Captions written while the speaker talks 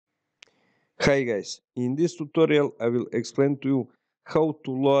Hi guys, in this tutorial I will explain to you how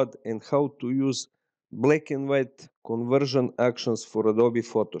to load and how to use black and white conversion actions for Adobe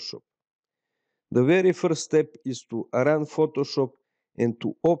Photoshop. The very first step is to run Photoshop and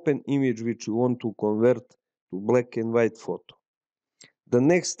to open image which you want to convert to black and white photo. The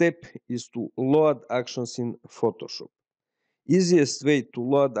next step is to load actions in Photoshop. Easiest way to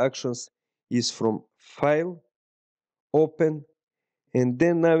load actions is from File, Open, and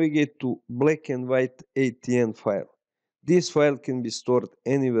then navigate to black and white ATN file. This file can be stored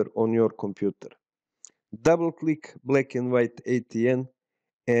anywhere on your computer. Double click black and white ATN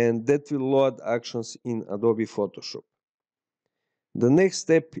and that will load actions in Adobe Photoshop. The next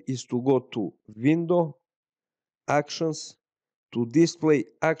step is to go to Window, Actions, to Display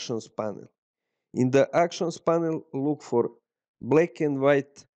Actions panel. In the Actions panel, look for black and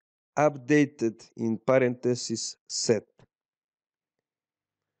white updated in parentheses set.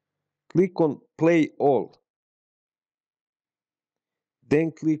 Click on Play All.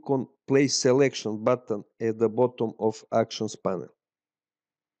 Then click on Play Selection button at the bottom of Actions panel.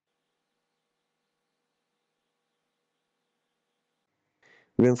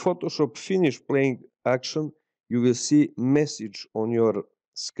 When Photoshop finish playing action, you will see message on your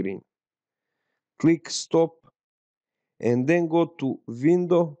screen. Click Stop and then go to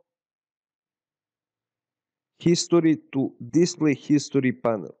Window, History to Display History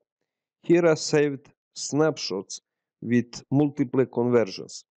panel. Here are saved snapshots with multiple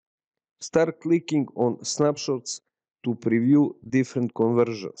conversions. Start clicking on snapshots to preview different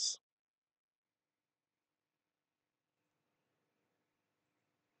conversions.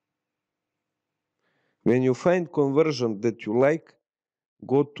 When you find conversion that you like,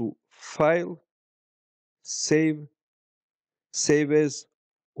 go to File, Save, Save As,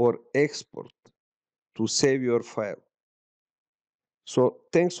 or Export to save your file. So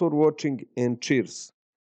thanks for watching and cheers.